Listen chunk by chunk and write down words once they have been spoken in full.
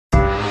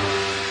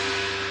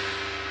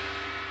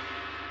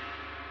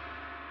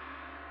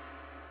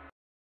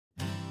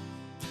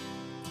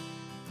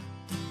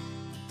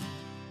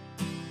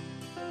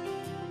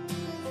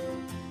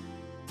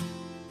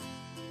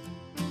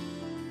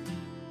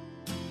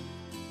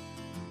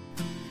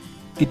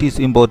It is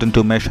important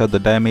to measure the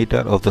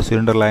diameter of the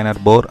cylinder liner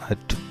bore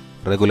at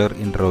regular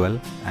interval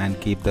and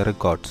keep the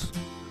records.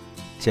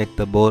 Check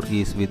the bore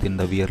is within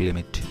the wear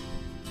limit.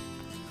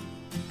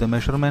 The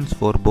measurements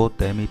for both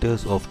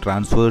diameters of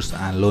transverse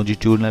and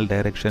longitudinal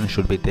direction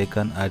should be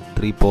taken at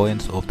 3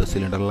 points of the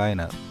cylinder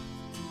liner.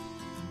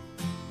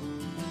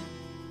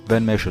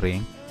 When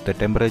measuring, the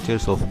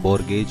temperatures of bore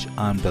gauge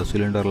and the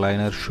cylinder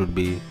liner should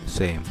be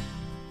same.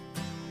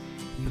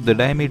 If the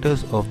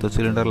diameters of the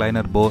cylinder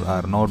liner bore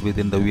are not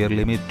within the wear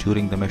limit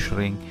during the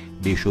measuring,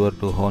 be sure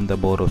to hone the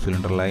bore of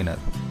cylinder liner.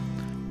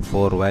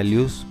 For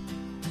values,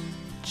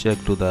 check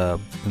to the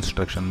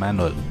instruction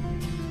manual.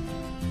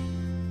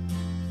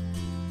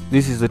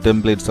 This is the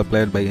template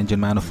supplied by engine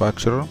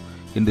manufacturer.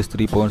 In these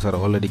 3 points are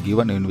already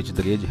given in which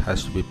the gauge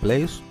has to be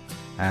placed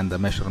and the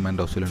measurement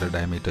of cylinder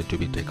diameter to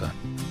be taken.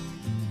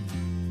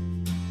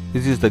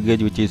 This is the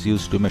gauge which is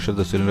used to measure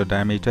the cylinder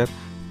diameter.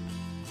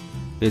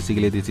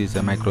 Basically, this is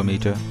a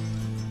micrometer.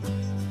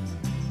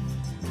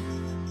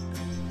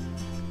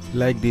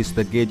 Like this,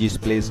 the gauge is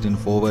placed in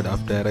forward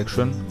up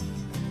direction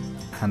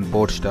and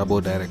both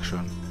starboard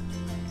direction.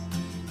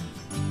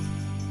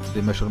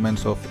 The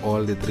measurements of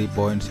all the 3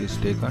 points is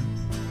taken.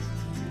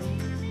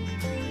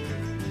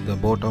 The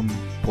bottom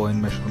point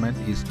measurement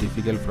is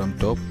difficult from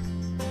top,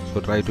 so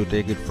try to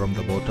take it from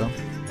the bottom.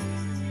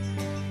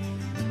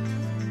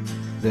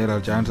 There are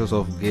chances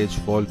of gauge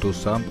fall to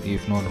sump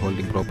if not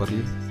holding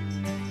properly.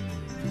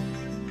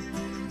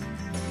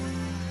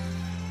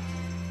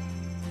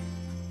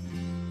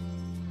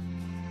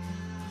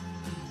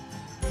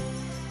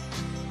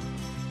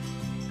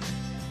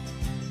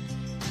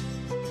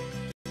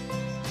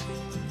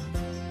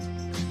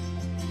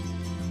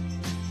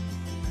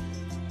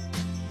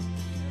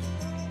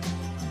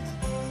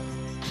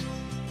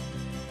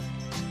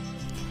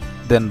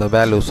 Then the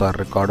values are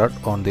recorded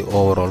on the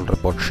overall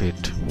report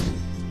sheet.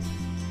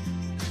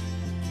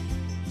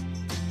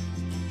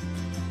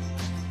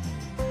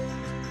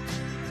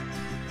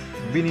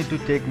 We need to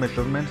take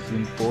measurements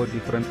in 4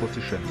 different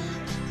positions.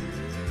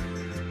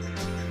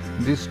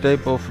 This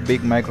type of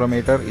big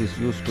micrometer is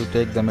used to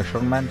take the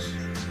measurements.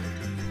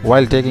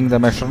 While taking the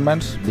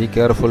measurements, be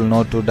careful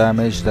not to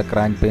damage the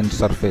crank pin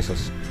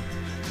surfaces.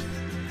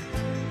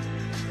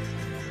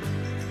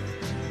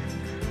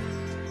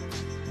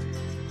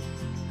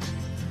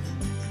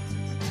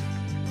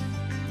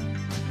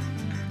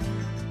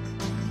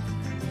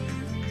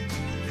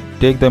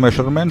 Take the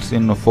measurements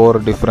in 4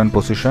 different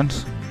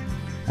positions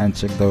and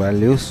check the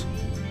values.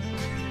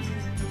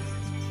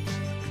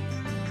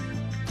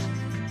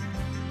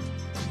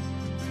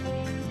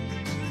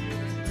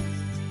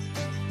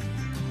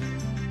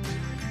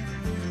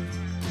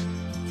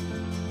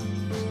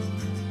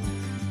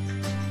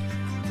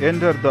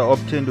 Enter the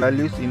obtained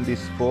values in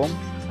this form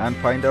and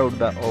find out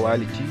the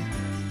ovality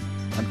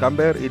and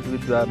compare it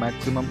with the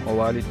maximum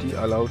ovality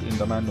allowed in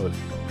the manual.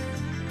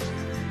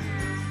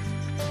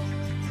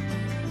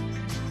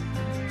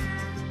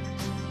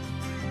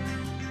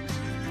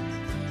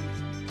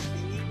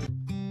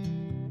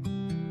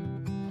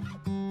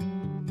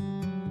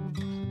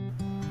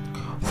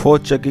 For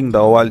checking the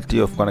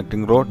ovality of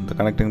connecting rod, the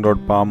connecting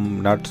rod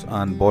palm nuts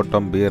and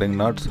bottom bearing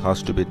nuts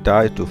has to be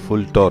tied to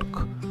full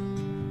torque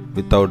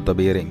without the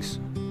bearings.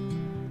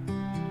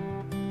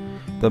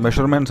 The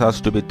measurements has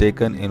to be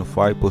taken in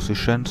 5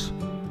 positions: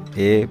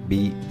 A,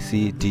 B,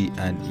 C, D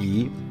and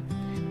E.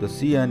 The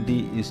C and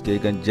D is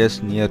taken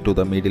just near to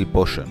the middle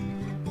portion.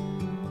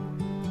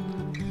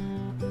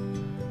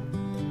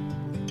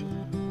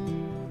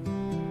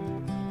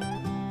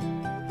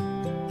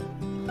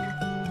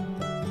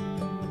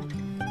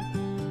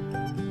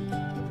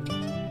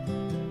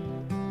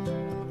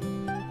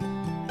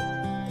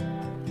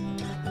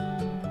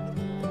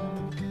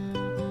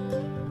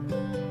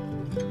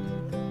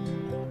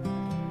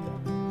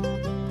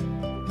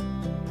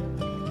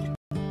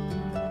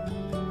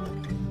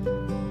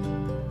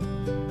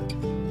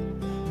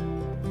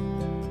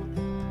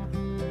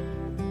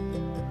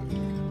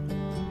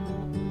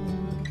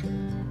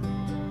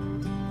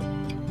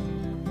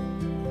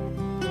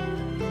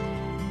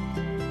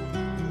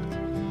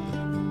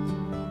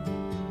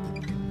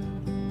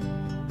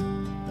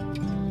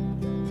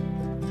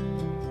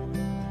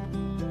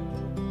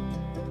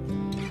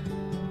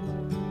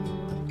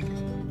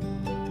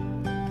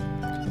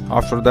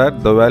 After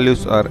that, the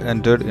values are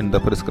entered in the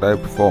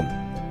prescribed form.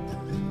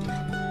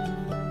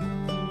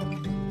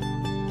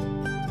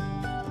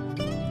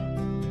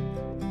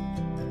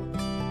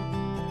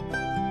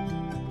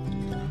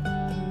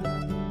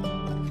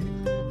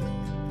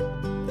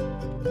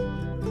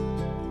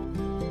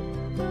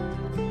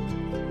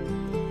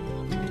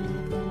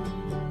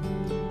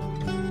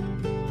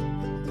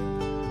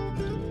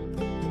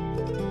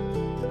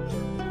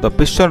 The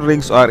piston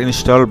rings are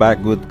installed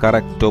back with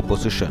correct toe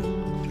position.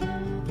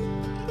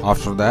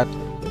 After that,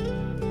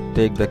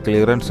 take the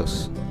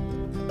clearances.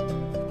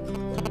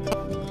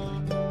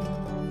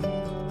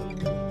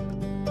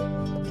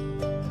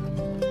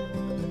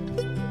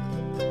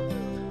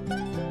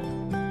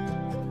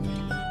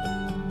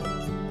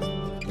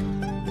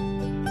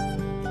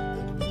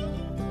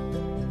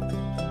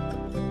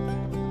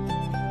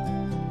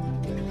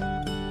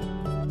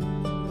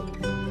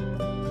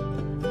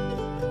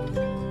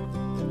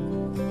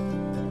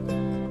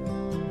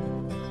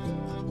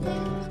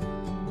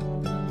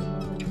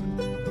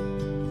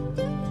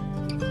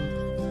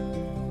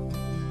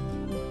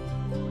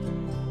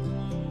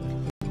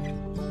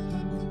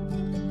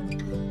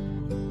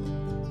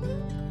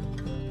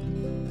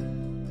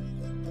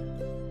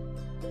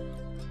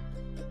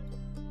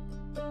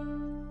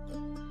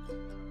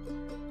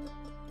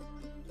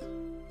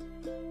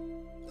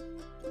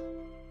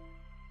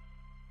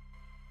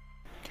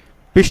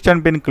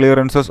 Piston pin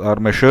clearances are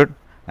measured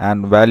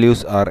and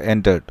values are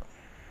entered.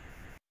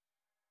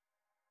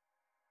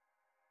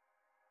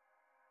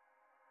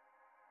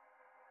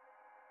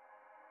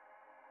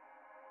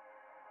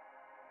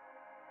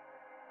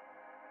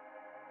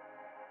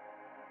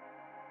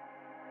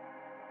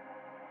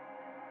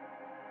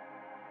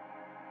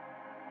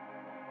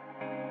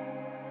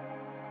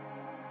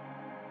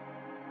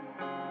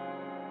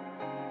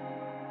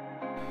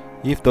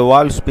 If the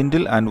valve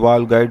spindle and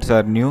valve guides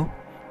are new,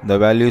 the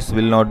values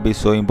will not be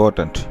so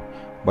important.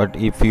 But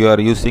if you are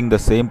using the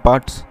same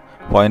parts,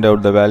 find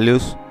out the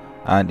values,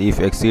 and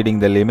if exceeding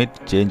the limit,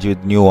 change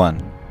with new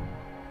one.